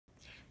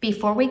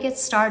Before we get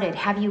started,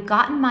 have you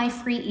gotten my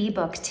free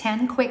ebook,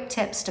 10 Quick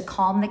Tips to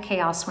Calm the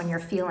Chaos When You're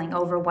Feeling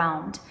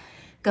Overwhelmed?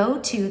 Go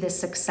to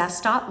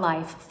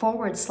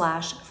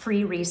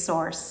thesuccess.life/free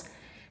resource.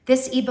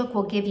 This ebook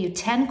will give you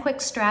 10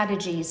 quick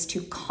strategies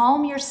to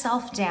calm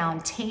yourself down,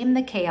 tame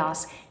the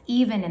chaos,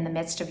 even in the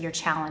midst of your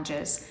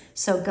challenges.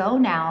 So go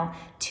now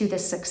to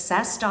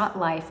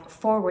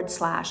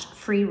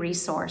thesuccess.life/free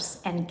resource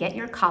and get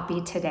your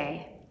copy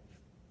today.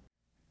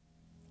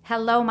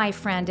 Hello, my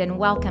friend, and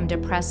welcome to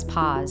Press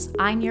Pause.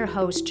 I'm your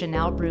host,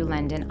 Janelle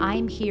Bruland, and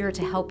I'm here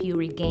to help you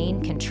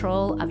regain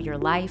control of your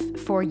life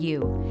for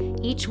you.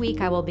 Each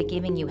week, I will be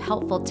giving you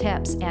helpful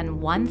tips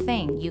and one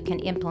thing you can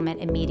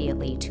implement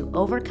immediately to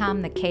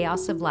overcome the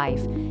chaos of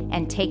life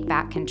and take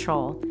back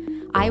control.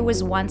 I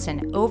was once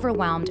an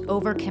overwhelmed,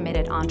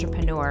 overcommitted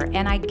entrepreneur,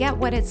 and I get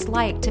what it's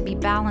like to be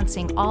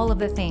balancing all of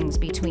the things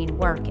between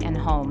work and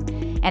home.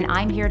 And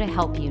I'm here to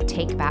help you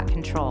take back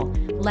control.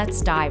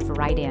 Let's dive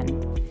right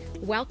in.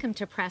 Welcome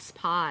to Press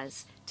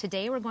Pause.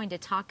 Today we're going to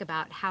talk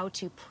about how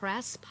to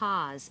press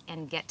pause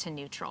and get to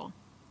neutral.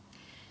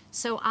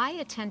 So I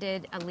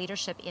attended a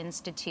leadership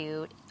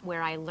institute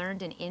where I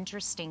learned an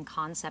interesting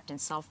concept in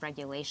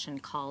self-regulation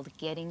called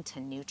getting to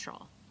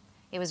neutral.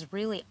 It was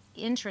really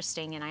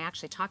interesting, and I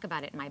actually talk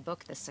about it in my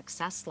book, The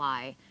Success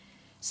Lie.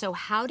 So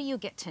how do you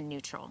get to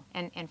neutral?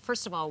 And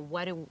first of all,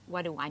 what do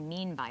I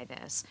mean by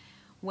this?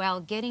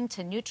 Well, getting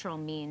to neutral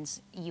means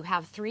you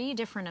have 3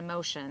 different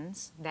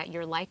emotions that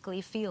you're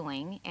likely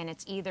feeling, and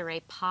it's either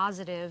a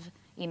positive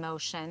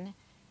emotion,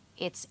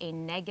 it's a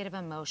negative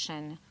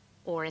emotion,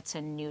 or it's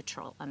a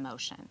neutral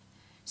emotion.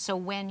 So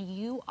when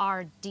you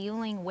are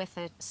dealing with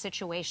a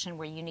situation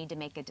where you need to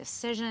make a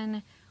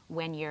decision,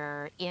 when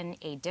you're in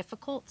a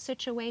difficult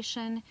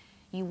situation,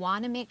 you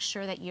want to make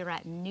sure that you're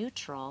at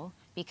neutral,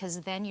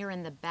 because then you're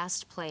in the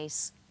best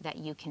place that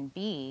you can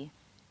be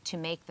to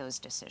make those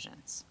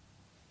decisions.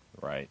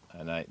 Right,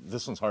 and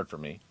this one's hard for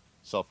me.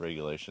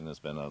 Self-regulation has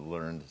been a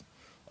learned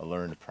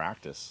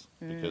practice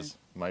because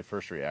my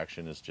first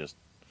reaction is just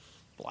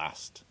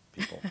blast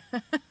people.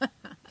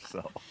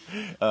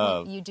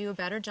 Well, you do a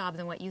better job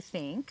than what you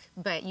think,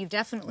 but you've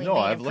definitely made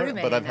I've improvement.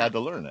 learned, but I've that. had to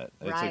learn it.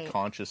 It's Right. a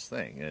conscious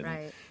thing, and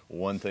Right.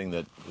 one thing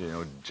that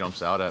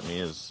jumps out at me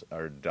is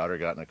our daughter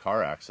got in a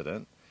car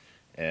accident,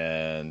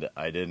 and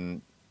I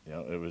didn't.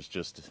 It was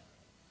just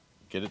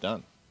get it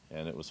done,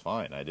 and it was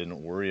fine. I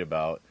didn't worry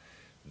about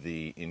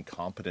the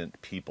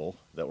incompetent people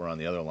that were on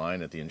the other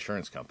line at the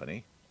insurance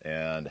company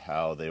and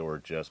how they were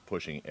just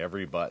pushing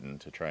every button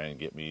to try and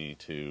get me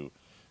to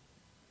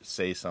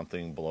say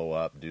something, blow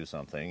up, do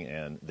something,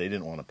 and they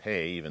didn't want to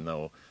pay even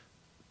though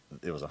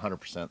it was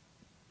 100%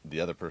 the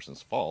other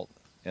person's fault,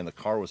 and the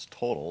car was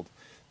totaled.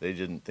 They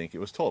didn't think it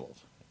was totaled,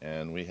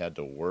 and we had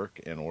to work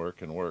and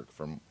work and work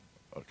for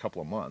a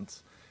couple of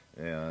months,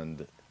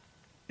 and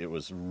it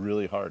was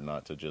really hard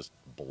not to just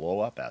blow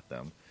up at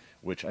them,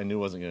 which I knew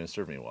wasn't going to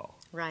serve me well.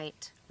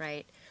 Right.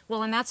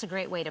 Well, and that's a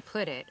great way to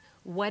put it.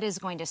 What is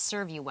going to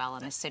serve you well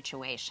in this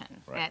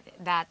situation? Right.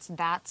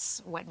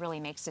 That's what really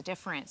makes a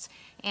difference.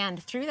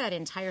 And through that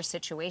entire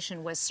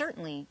situation was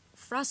certainly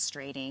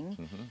frustrating.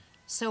 Mm-hmm.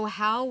 So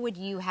how would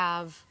you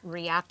have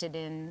reacted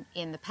in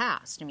the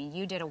past? I mean,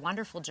 you did a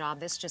wonderful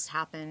job. This just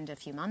happened a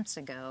few months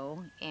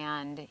ago,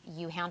 and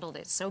you handled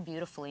it so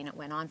beautifully, and it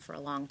went on for a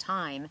long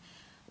time.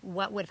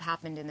 What would have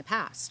happened in the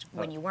past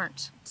when you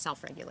weren't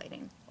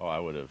self-regulating? Oh, I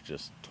would have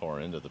just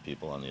tore into the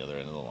people on the other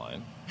end of the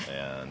line,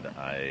 and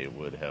I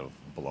would have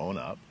blown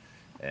up,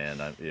 and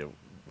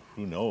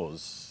who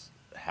knows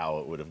how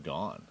it would have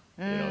gone.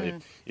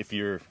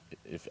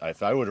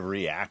 If I would have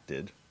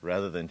reacted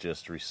rather than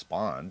just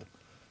respond,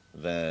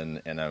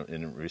 then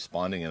in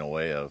responding in a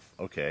way of,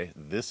 okay,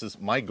 this is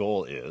my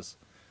goal is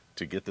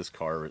to get this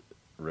car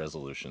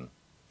resolution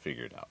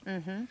figured out,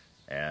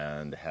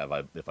 and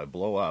if I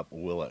blow up,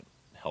 will it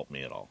help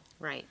me at all?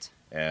 Right.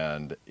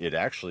 And it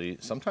actually,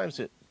 sometimes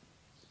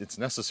it's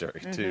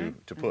necessary to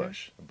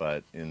push.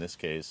 But in this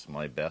case,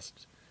 my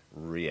best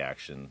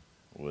reaction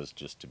was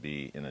just to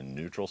be in a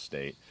neutral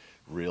state,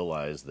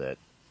 realize that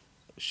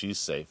she's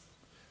safe,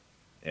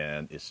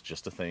 and it's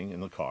just a thing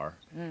in the car,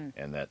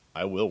 and that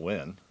I will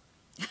win.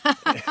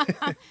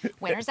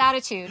 Winner's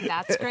attitude,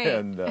 that's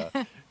great.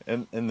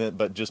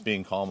 But just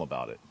being calm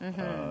about it.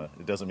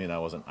 It doesn't mean I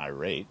wasn't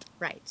irate.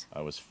 Right. I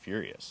was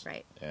furious.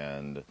 Right.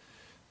 And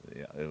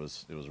yeah, it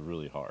was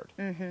really hard.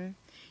 And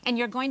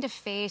you're going to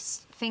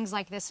face things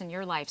like this in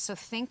your life. So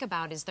think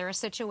about, is there a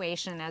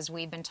situation, as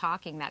we've been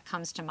talking, that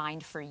comes to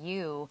mind for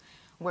you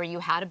where you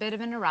had a bit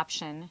of an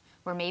eruption,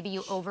 where maybe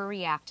you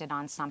overreacted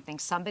on something,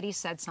 somebody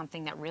said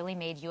something that really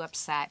made you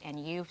upset,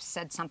 and you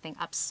said something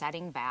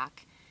upsetting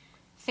back?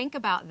 Think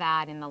about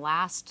that in the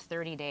last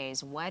 30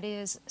 days. What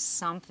is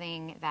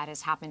something that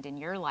has happened in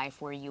your life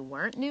where you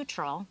weren't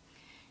neutral?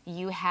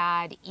 You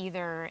had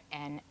either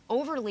an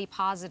overly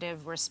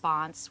positive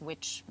response,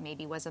 which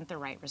maybe wasn't the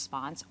right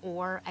response,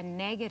 or a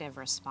negative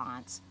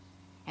response.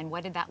 And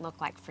what did that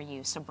look like for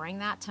you? So bring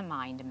that to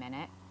mind a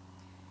minute.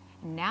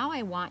 Now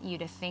I want you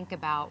to think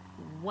about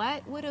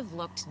what would have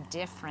looked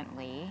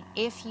differently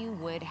if you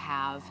would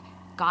have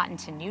gotten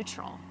to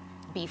neutral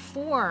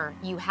before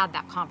you had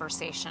that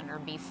conversation or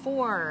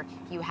before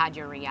you had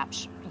your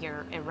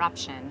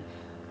eruption,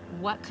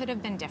 what could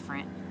have been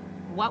different?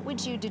 What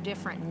would you do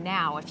different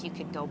now if you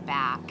could go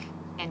back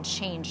and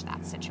change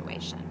that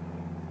situation?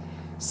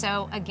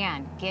 So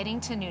again,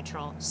 getting to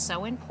neutral,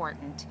 so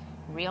important.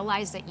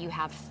 Realize that you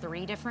have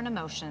 3 different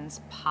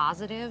emotions: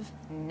 positive,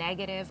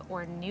 negative,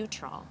 or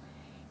neutral.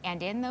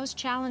 And in those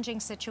challenging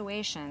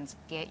situations,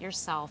 get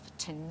yourself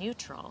to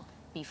neutral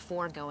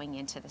before going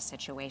into the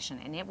situation,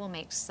 and it will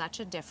make such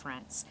a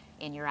difference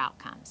in your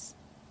outcomes.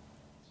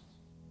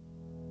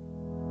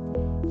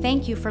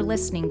 Thank you for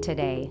listening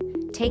today.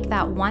 Take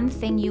that one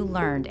thing you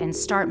learned and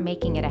start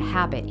making it a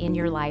habit in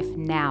your life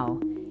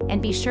now.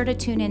 And be sure to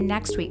tune in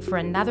next week for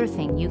another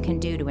thing you can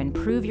do to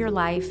improve your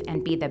life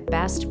and be the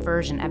best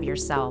version of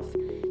yourself.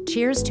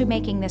 Cheers to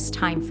making this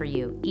time for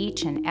you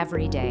each and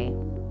every day.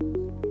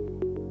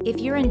 If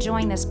you're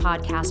enjoying this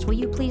podcast, will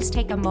you please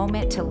take a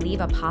moment to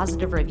leave a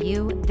positive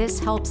review? This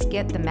helps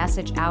get the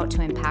message out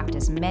to impact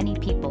as many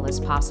people as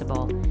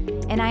possible.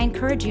 And I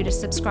encourage you to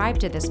subscribe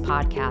to this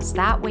podcast.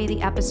 That way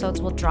the episodes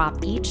will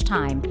drop each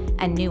time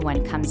a new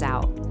one comes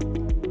out.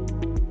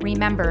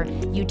 Remember,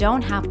 you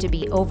don't have to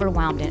be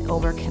overwhelmed and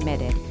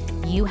overcommitted.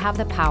 You have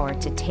the power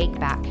to take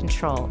back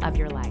control of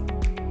your life.